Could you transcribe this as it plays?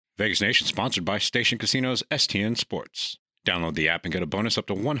Vegas Nation sponsored by Station Casinos STN Sports. Download the app and get a bonus up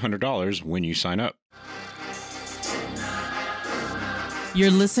to $100 when you sign up.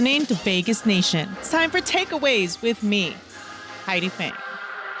 You're listening to Vegas Nation. It's time for takeaways with me, Heidi Fang.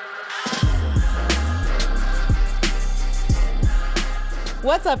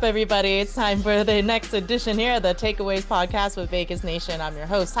 What's up, everybody? It's time for the next edition here of the Takeaways podcast with Vegas Nation. I'm your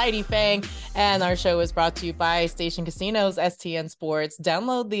host, Heidi Fang, and our show is brought to you by Station Casinos, STN Sports.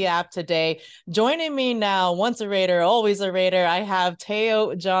 Download the app today. Joining me now, once a Raider, always a Raider, I have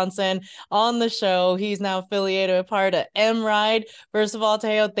Teyo Johnson on the show. He's now affiliated with part of M-Ride. First of all,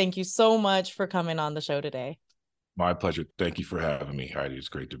 Teyo, thank you so much for coming on the show today. My pleasure. Thank you for having me, Heidi. It's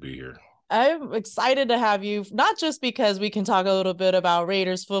great to be here. I'm excited to have you, not just because we can talk a little bit about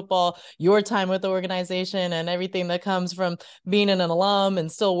Raiders football, your time with the organization and everything that comes from being an alum and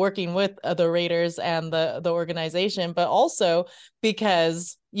still working with the Raiders and the organization, but also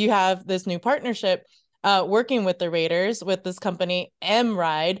because you have this new partnership working with the Raiders with this company,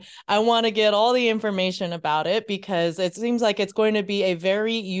 M-Ride. I want to get all the information about it because it seems like it's going to be a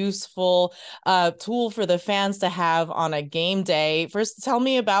very useful tool for the fans to have on a game day. First, tell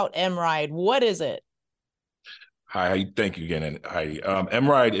me about M-Ride. What is it? Hi, thank you again. And hi,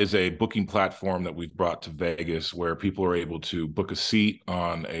 M-Ride is a booking platform that we've brought to Vegas where people are able to book a seat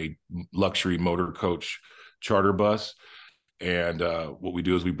on a luxury motor coach charter bus. And what we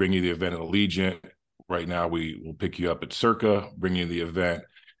do is we bring you the event at Allegiant. Right now, we will pick you up at Circa, bring you the event,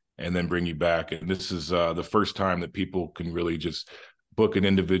 and then bring you back. And this is the first time that people can really just book an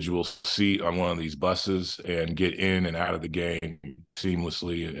individual seat on one of these buses and get in and out of the game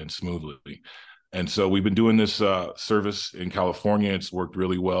seamlessly and smoothly. And so we've been doing this service in California. It's worked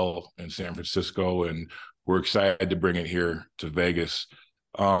really well in San Francisco, and we're excited to bring it here to Vegas.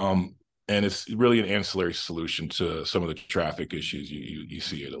 And it's really an ancillary solution to some of the traffic issues you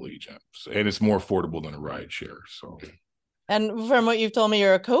see at Allegiant. And it's more affordable than a ride share. So, and from what you've told me,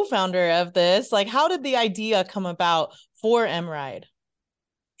 you're a co-founder of this. Like, how did the idea come about for M-Ride?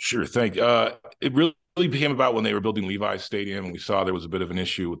 Sure, thank you. It really came about when they were building Levi's Stadium, and we saw there was a bit of an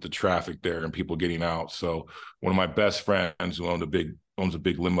issue with the traffic there and people getting out. So one of my best friends who owns a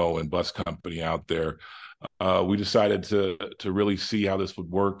big limo and bus company out there, we decided to really see how this would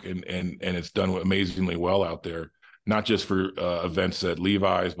work, and it's done amazingly well out there, not just for events at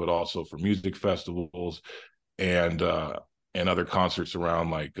Levi's, but also for music festivals and other concerts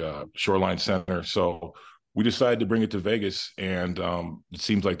around like Shoreline Center. So we decided to bring it to Vegas, and it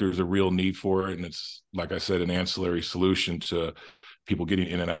seems like there's a real need for it, and it's, like I said, an ancillary solution to people getting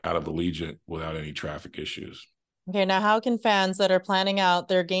in and out of Allegiant without any traffic issues. Okay, now how can fans that are planning out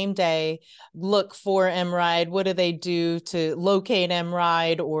their game day look for M-Ride? What do they do to locate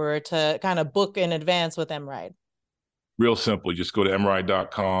M-Ride or to kind of book in advance with M-Ride? Real simple. You just go to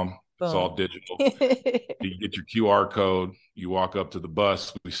mride.com. Boom. It's all digital. You get your QR code. You walk up to the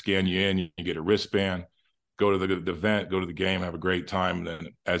bus. We scan you in. You get a wristband. Go to the event. Go to the game. Have a great time. And then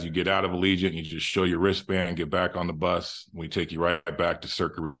as you get out of Allegiant, you just show your wristband. Get back on the bus. We take you right back to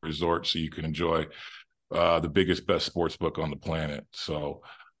Circa Resort so you can enjoy the biggest, best sports book on the planet. So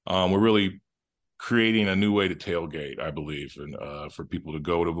we're really creating a new way to tailgate, I believe, and for people to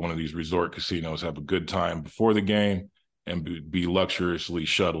go to one of these resort casinos, have a good time before the game, and be luxuriously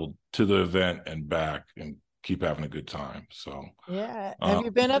shuttled to the event and back and keep having a good time. So yeah. Have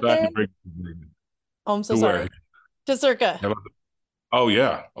you been up there? Oh, I'm so sorry. To Circa. Oh,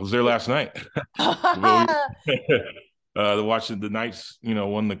 yeah. I was there last night. Watching the Knights,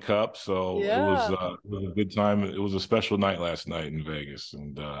 won the cup. So yeah. It was a good time. It was a special night last night in Vegas.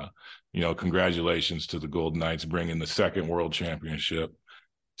 And, congratulations to the Golden Knights bringing the second world championship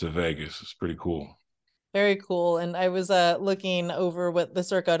to Vegas. It's pretty cool. Very cool. And I was looking over what the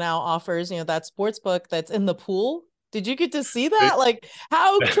Circa now offers, that sports book that's in the pool. Did you get to see that? Like,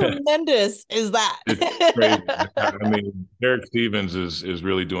 how tremendous is that? It's crazy. I mean, Eric Stevens is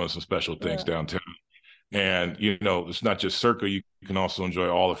really doing some special things downtown. And, it's not just Circa. You can also enjoy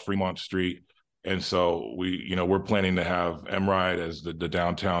all of Fremont Street. And so we're planning to have M-Ride as the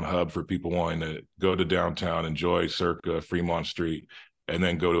downtown hub for people wanting to go to downtown, enjoy Circa, Fremont Street, and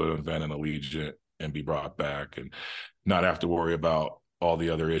then go to an event in Allegiant and be brought back and not have to worry about all the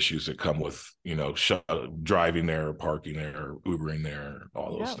other issues that come with, driving there or parking there or Ubering there,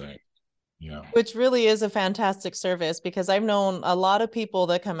 all those things. Yeah. Which really is a fantastic service because I've known a lot of people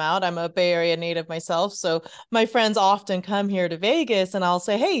that come out. I'm a Bay Area native myself. So my friends often come here to Vegas and I'll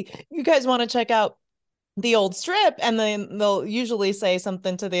say, hey, you guys want to check out the old strip? And then they'll usually say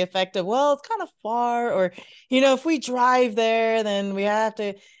something to the effect of, well, it's kind of far. Or, if we drive there, then we have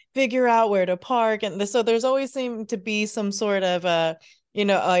to figure out where to park. And so there's always seemed to be some sort of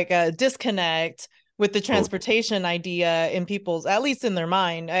like a disconnect with the Totally. transportation idea in people's, at least in their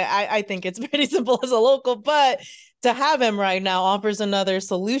mind. I think it's pretty simple as a local, but to have him right now offers another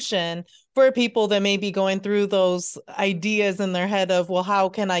solution for people that may be going through those ideas in their head of, well, how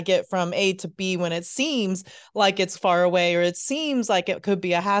can I get from A to B when it seems like it's far away, or it seems like it could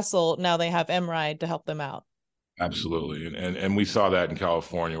be a hassle. Now they have M-Ride to help them out. Absolutely. And we saw that in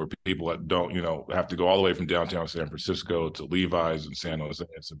California, where people that don't, have to go all the way from downtown San Francisco to Levi's and San Jose.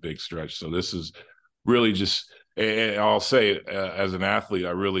 It's a big stretch. So this is really just, and I'll say, as an athlete,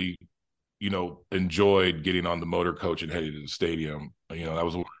 I really, enjoyed getting on the motor coach and heading to the stadium. That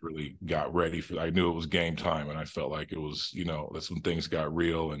was what really got ready for. I knew it was game time, and I felt like it was, that's when things got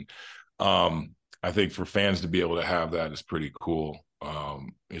real. And I think for fans to be able to have that is pretty cool.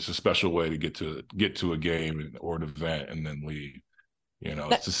 It's a special way to get to a game or an event and then leave.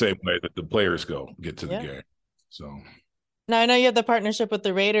 It's the same way that the players get to the game. So now I know you have the partnership with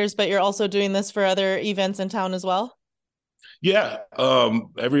the Raiders, but you're also doing this for other events in town as well. Yeah.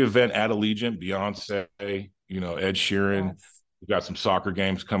 Every event at Allegiant, Beyonce, Ed Sheeran. Yes. We've got some soccer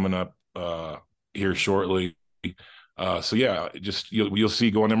games coming up here shortly. So yeah, just you'll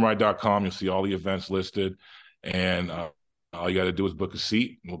see, go on mride.com, you'll see all the events listed, and all you got to do is book a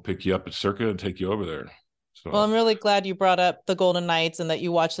seat, and we'll pick you up at Circa and take you over there. So. Well, I'm really glad you brought up the Golden Knights and that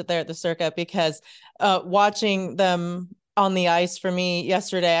you watched it there at the Circa, because watching them on the ice for me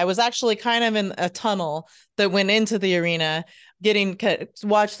yesterday, I was actually kind of in a tunnel that went into the arena, getting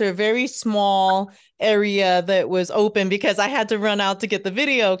watched through a very small area that was open because I had to run out to get the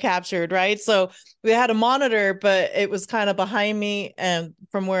video captured, right? So we had a monitor, but it was kind of behind me, and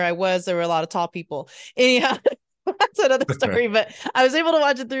from where I was, there were a lot of tall people. Anyhow, that's another story, but I was able to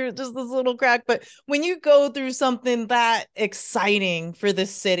watch it through just this little crack. But when you go through something that exciting for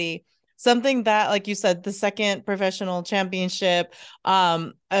this city, something that, like you said, the second professional championship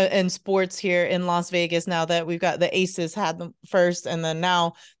in sports here in Las Vegas, now that we've got the Aces had them first, and then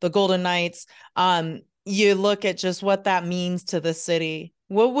now the Golden Knights, you look at just what that means to the city.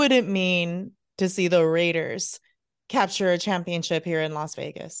 What would it mean to see the Raiders capture a championship here in Las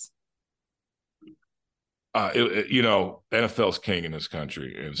Vegas? NFL's king in this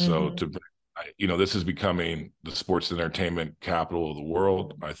country. And so this is becoming the sports and entertainment capital of the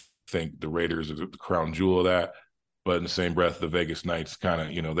world. I think the Raiders are the crown jewel of that. But in the same breath, the Vegas Knights kind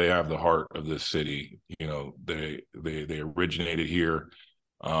of, they have the heart of this city. They originated here.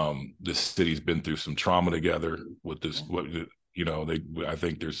 This city's been through some trauma together with this. I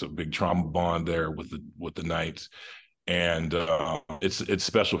think there's a big trauma bond there with the Knights. And it's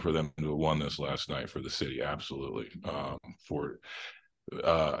special for them to have won this last night for the city. Absolutely. And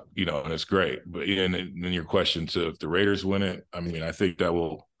it's great. But and then your question to if the Raiders win it, I mean, I think that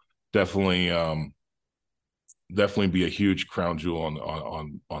will definitely be a huge crown jewel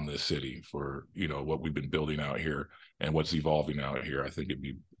on this city for, what we've been building out here and what's evolving out here. I think it'd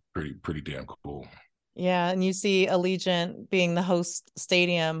be pretty damn cool. Yeah. And you see Allegiant being the host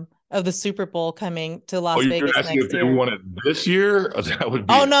stadium of the Super Bowl coming to Las Vegas next year. If they won it this year, that would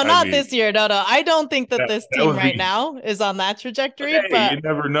be. Oh no, not this year. No. I don't think that this team right now is on that trajectory. Hey, but you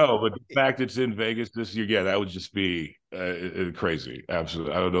never know. But the fact it's in Vegas this year, yeah, that would just be crazy.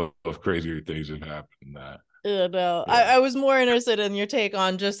 Absolutely, I don't know if crazier things have happened than that. No, yeah. I was more interested in your take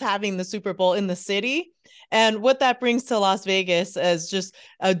on just having the Super Bowl in the city and what that brings to Las Vegas as just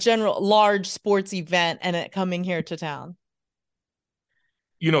a general large sports event and it coming here to town.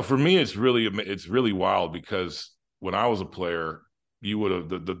 For me, it's really wild because when I was a player, you would have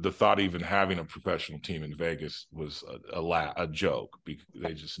the thought of even having a professional team in Vegas was a joke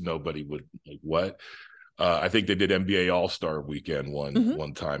because nobody would like what. I think they did NBA All-Star Weekend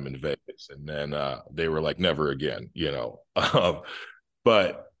one time in Vegas, and then they were like never again,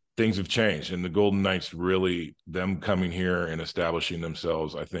 but things have changed, and the Golden Knights really, them coming here and establishing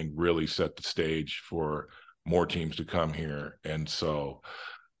themselves, I think really set the stage for more teams to come here. And so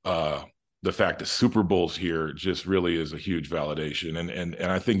the fact that Super Bowl's here just really is a huge validation. And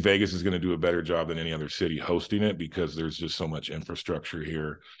I think Vegas is going to do a better job than any other city hosting it because there's just so much infrastructure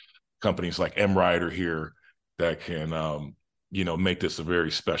here. Companies like M-Ride are here that can, make this a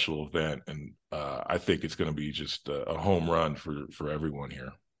very special event. And I think it's going to be just a home run for everyone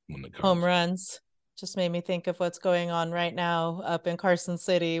here when it comes. Home runs. Just made me think of what's going on right now up in Carson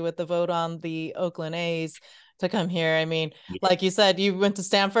City with the vote on the Oakland A's to come here. I mean, like you said, you went to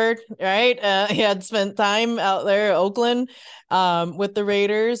Stanford, right? You had spent time out there, Oakland, with the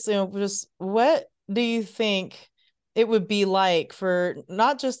Raiders. Just what do you think it would be like for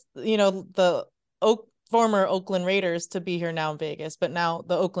not just, the former Oakland Raiders to be here now in Vegas, but now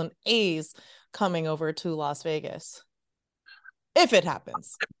the Oakland A's coming over to Las Vegas? if it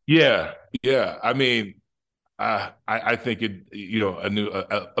happens. Yeah. I mean, I think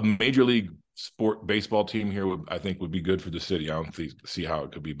a major league sport baseball team here would be good for the city. I don't see how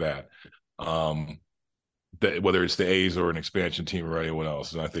it could be bad. Whether it's the A's or an expansion team or anyone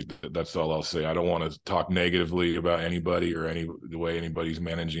else, and I think that's all I'll say. I don't want to talk negatively about anybody or the way anybody's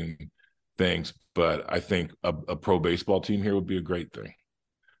managing things, but I think a pro baseball team here would be a great thing.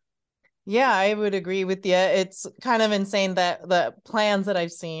 Yeah, I would agree with you. It's kind of insane that the plans that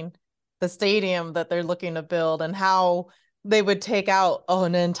I've seen, the stadium that they're looking to build, and how they would take out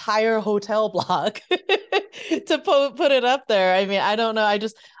an entire hotel block to put it up there. I mean, I don't know.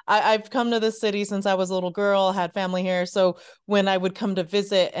 I've come to this city since I was a little girl, had family here. So when I would come to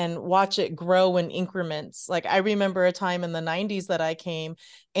visit and watch it grow in increments, like I remember a time in the 90s that I came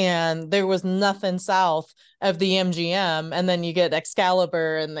and there was nothing south of the MGM. And then you get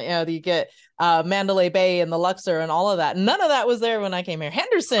Excalibur and you get Mandalay Bay and the Luxor and all of that. None of that was there when I came here.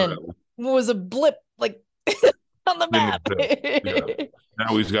 Henderson was a blip like on the map. Yeah.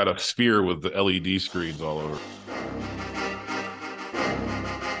 Now he's got a sphere with the LED screens all over.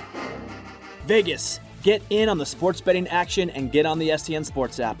 Vegas, get in on the sports betting action and get on the STN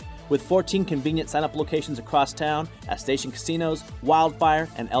Sports app. With 14 convenient sign-up locations across town at Station Casinos, Wildfire,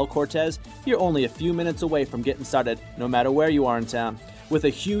 and El Cortez, you're only a few minutes away from getting started, no matter where you are in town. With a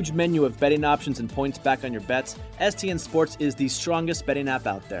huge menu of betting options and points back on your bets, STN Sports is the strongest betting app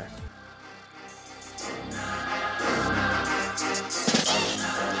out there.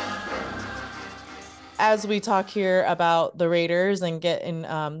 As we talk here about the Raiders and get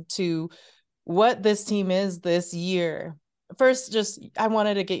to what this team is this year, first, I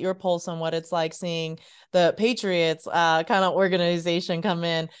wanted to get your pulse on what it's like seeing the Patriots kind of organization come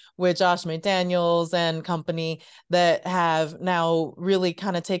in with Josh McDaniels and company that have now really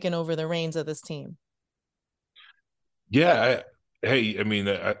kind of taken over the reins of this team. Yeah.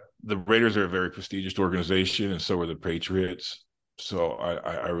 The Raiders are a very prestigious organization, and so are the Patriots. So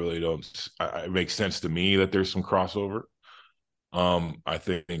I really don't. It makes sense to me that there's some crossover. I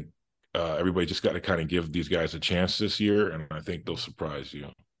think everybody just got to kind of give these guys a chance this year, and I think they'll surprise you.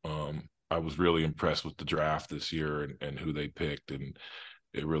 I was really impressed with the draft this year and who they picked, and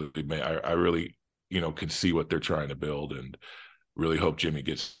it really made. I really, can see what they're trying to build, and really hope Jimmy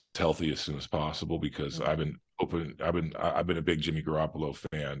gets healthy as soon as possible, because I've been a big Jimmy Garoppolo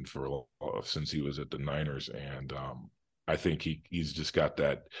fan since he was at the Niners, and I think he's just got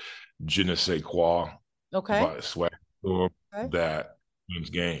that je ne sais quoi swag that wins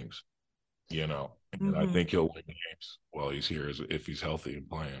games, and I think he'll win games while he's here if he's healthy and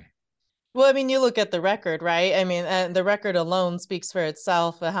playing. Well, I mean, you look at the record, right? I mean, the record alone speaks for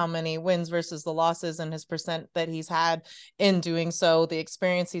itself, how many wins versus the losses and his percent that he's had in doing so, the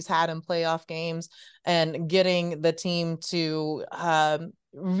experience he's had in playoff games, and getting the team to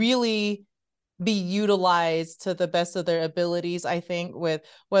really be utilized to the best of their abilities, I think, with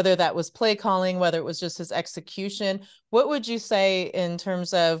whether that was play calling, whether it was just his execution. What would you say in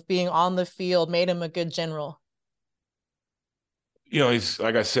terms of being on the field made him a good general? He's,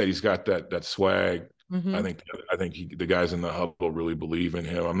 like I said, he's got that swag. I think the guys in the huddle really believe in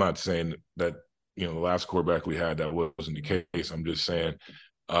him. I'm not saying that, the last quarterback we had, that wasn't the case. I'm just saying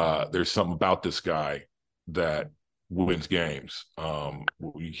there's something about this guy that wins games.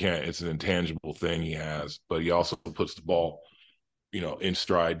 It's an intangible thing he has, but he also puts the ball, in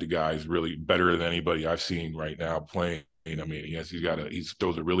stride to guys really better than anybody I've seen right now playing. I mean, he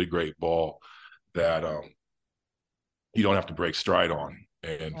throws a really great ball that you don't have to break stride on.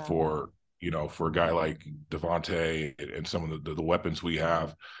 And for a guy like Devontae and some of the weapons we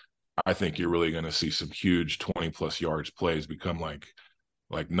have, I think you're really going to see some huge 20+ yards plays become like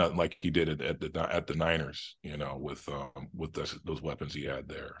nothing like he did at the Niners, with those weapons he had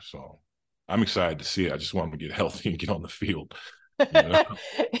there. So I'm excited to see it. I just want him to get healthy and get on the field.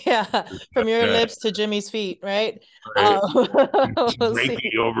 Yeah, from your lips to Jimmy's feet, right?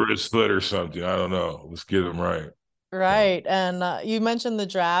 Maybe over his foot or something. I don't know. Let's get him right. Right. And you mentioned the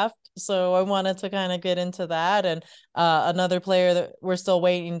draft, so I wanted to kind of get into that. And another player that we're still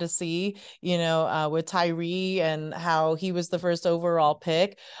waiting to see, with Tyree and how he was the first overall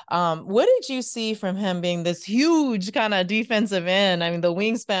pick. What did you see from him being this huge kind of defensive end? I mean, the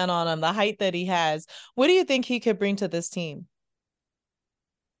wingspan on him, the height that he has. What do you think he could bring to this team?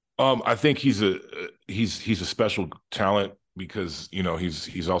 I think he's a special talent, because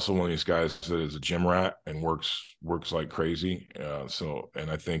he's also one of these guys that is a gym rat and works like crazy. And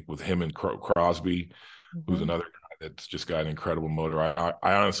I think with him and Crosby, who's another guy that's just got an incredible motor, I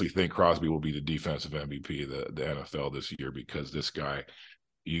honestly think Crosby will be the defensive MVP of the NFL this year, because this guy,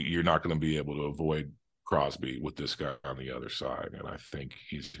 you're not going to be able to avoid Crosby with this guy on the other side, and I think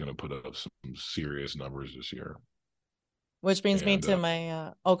he's going to put up some serious numbers this year. Which brings me to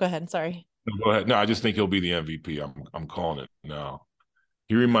my go ahead. Sorry. No, go ahead. No, I just think he'll be the MVP. I'm calling it now.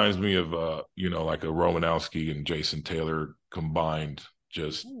 He reminds me of like a Romanowski and Jason Taylor combined.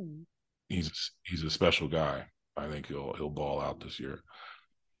 Just he's a special guy. I think he'll ball out this year.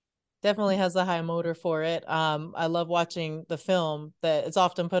 Definitely has a high motor for it. I love watching the film that it's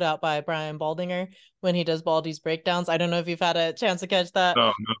often put out by Brian Baldinger when he does Baldy's breakdowns. I don't know if you've had a chance to catch that.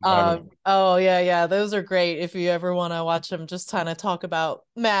 No, oh yeah. Those are great. If you ever want to watch him just kind of talk about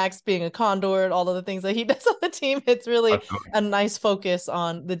Max being a condor and all of the things that he does on the team, it's really a nice focus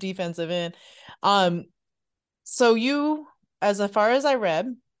on the defensive end. So you, as far as I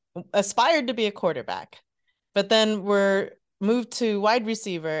read, aspired to be a quarterback, but then were moved to wide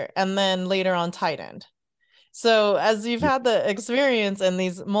receiver and then later on tight end. So as you've had the experience in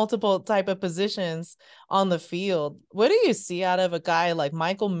these multiple type of positions on the field, what do you see out of a guy like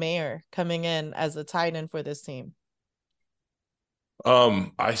Michael Mayer coming in as a tight end for this team?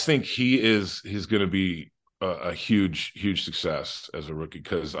 I think he's going to be a huge success as a rookie,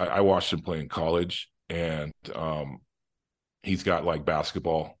 because I watched him play in college, and he's got like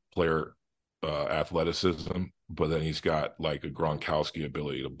basketball player athleticism, but then he's got like a Gronkowski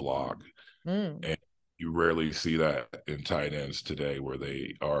ability to block. And you rarely see that in tight ends today, where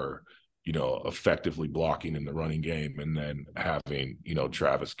they are, effectively blocking in the running game, and then having,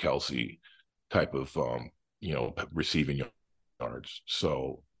 Travis Kelce type of, receiving yards.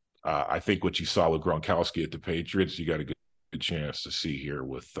 So I think what you saw with Gronkowski at the Patriots, you got a good chance to see here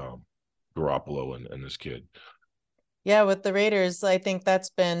with Garoppolo and this kid. Yeah, with the Raiders, I think that's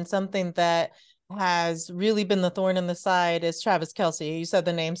been something that has really been the thorn in the side is Travis Kelce. You said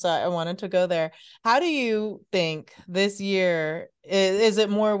the name, so I wanted to go there. How do you think this year, is it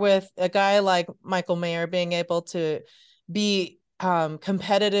more with a guy like Michael Mayer being able to be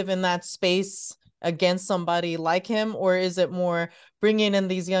competitive in that space against somebody like him, or is it more bringing in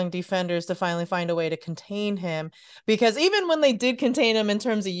these young defenders to finally find a way to contain him? Because even when they did contain him in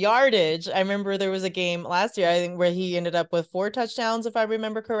terms of yardage, I remember there was a game last year, I think, where he ended up with 4 touchdowns, if I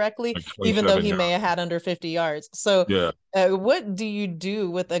remember correctly, like even though he may have had under 50 yards. So yeah. What do you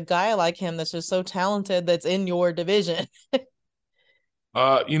do with a guy like him that's just so talented, that's in your division?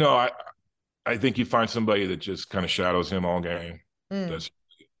 I think you find somebody that just kind of shadows him all game. That's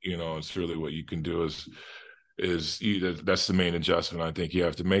it's really what you can do is that's the main adjustment I think you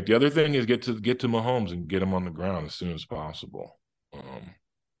have to make. The other thing is get to Mahomes and get him on the ground as soon as possible.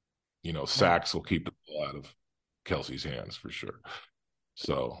 Sacks will keep the ball out of Kelce's hands for sure.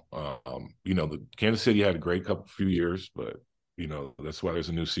 So, the Kansas City had a great few years, but that's why there's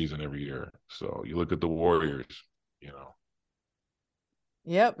a new season every year. So you look at the Warriors,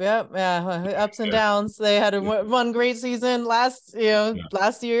 Yep. Yeah. Ups and downs. They had one great season last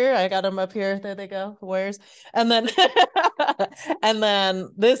year. I got them up here. There they go, Warriors. And then, and then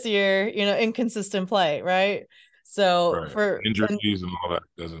this year, inconsistent play, right? So for injuries and all that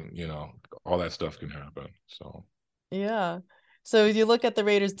doesn't, all that stuff can happen. So yeah. So you look at the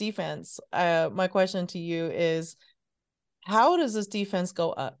Raiders defense. My question to you is, how does this defense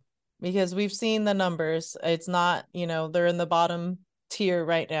go up? Because we've seen the numbers. It's not, they're in the bottom tier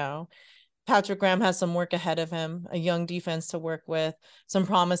right now. Patrick Graham has some work ahead of him, a young defense to work with, some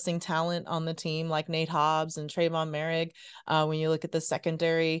promising talent on the team like Nate Hobbs and Trayvon Merrick. When you look at the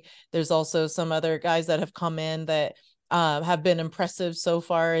secondary, there's also some other guys that have come in that have been impressive so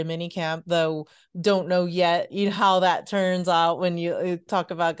far in minicamp, though don't know yet how that turns out when you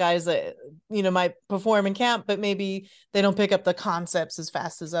talk about guys that might perform in camp, but maybe they don't pick up the concepts as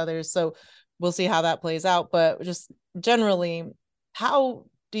fast as others. So we'll see how that plays out. But just generally, how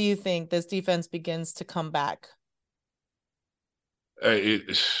do you think this defense begins to come back?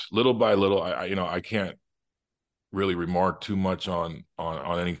 Little by little. I can't really remark too much on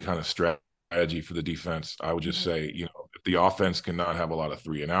any kind of strategy for the defense. I would just say, if the offense cannot have a lot of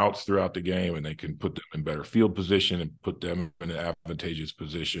 3 and outs throughout the game, and they can put them in better field position and put them in an advantageous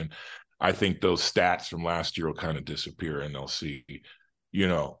position, I think those stats from last year will kind of disappear, and they'll see.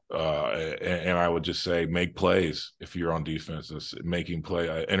 And I would just say make plays if you're on defense. It's making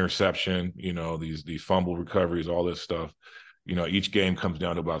play, interception, these fumble recoveries, all this stuff. Each game comes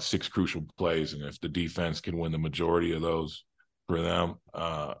down to about 6 crucial plays, and if the defense can win the majority of those for them,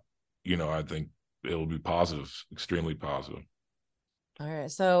 I think it will be positive, extremely positive. All right.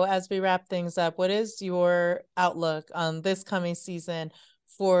 So as we wrap things up, what is your outlook on this coming season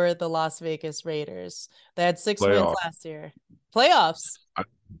for the Las Vegas Raiders? They had 6 wins last year. Playoffs. I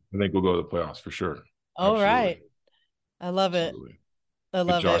think we'll go to the playoffs for sure. All right. I love it. I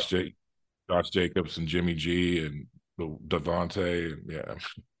love Josh Josh Jacobs and Jimmy G and Devontae. Yeah,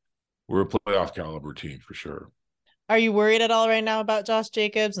 we're a playoff caliber team for sure. Are you worried at all right now about Josh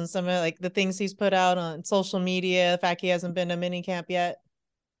Jacobs and some of like the things he's put out on social media, the fact he hasn't been to minicamp yet?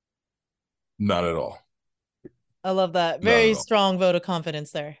 Not at all. I love that. Not Very at all. strong vote of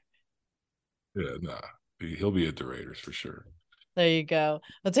confidence there. Yeah, nah. He'll be at the Raiders for sure. There you go.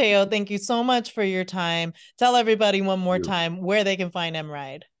 Teyo, thank you so much for your time. Tell everybody one more time where they can find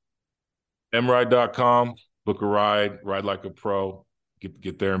MRide. MRide.com, book a ride like a pro,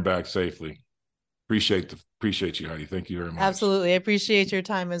 get there and back safely. Appreciate you, Heidi. Thank you very much. Absolutely. I appreciate your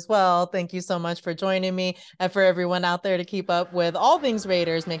time as well. Thank you so much for joining me. And for everyone out there to keep up with all things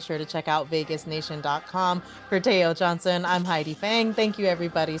Raiders, make sure to check out vegasnation.com. For Teyo Johnson, I'm Heidi Fang. Thank you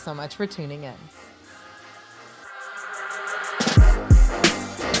everybody so much for tuning in.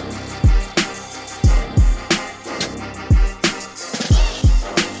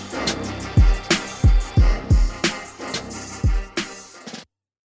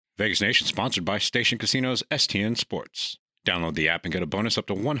 Vegas Nation sponsored by Station Casinos STN Sports. Download the app and get a bonus up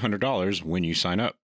to $100 when you sign up.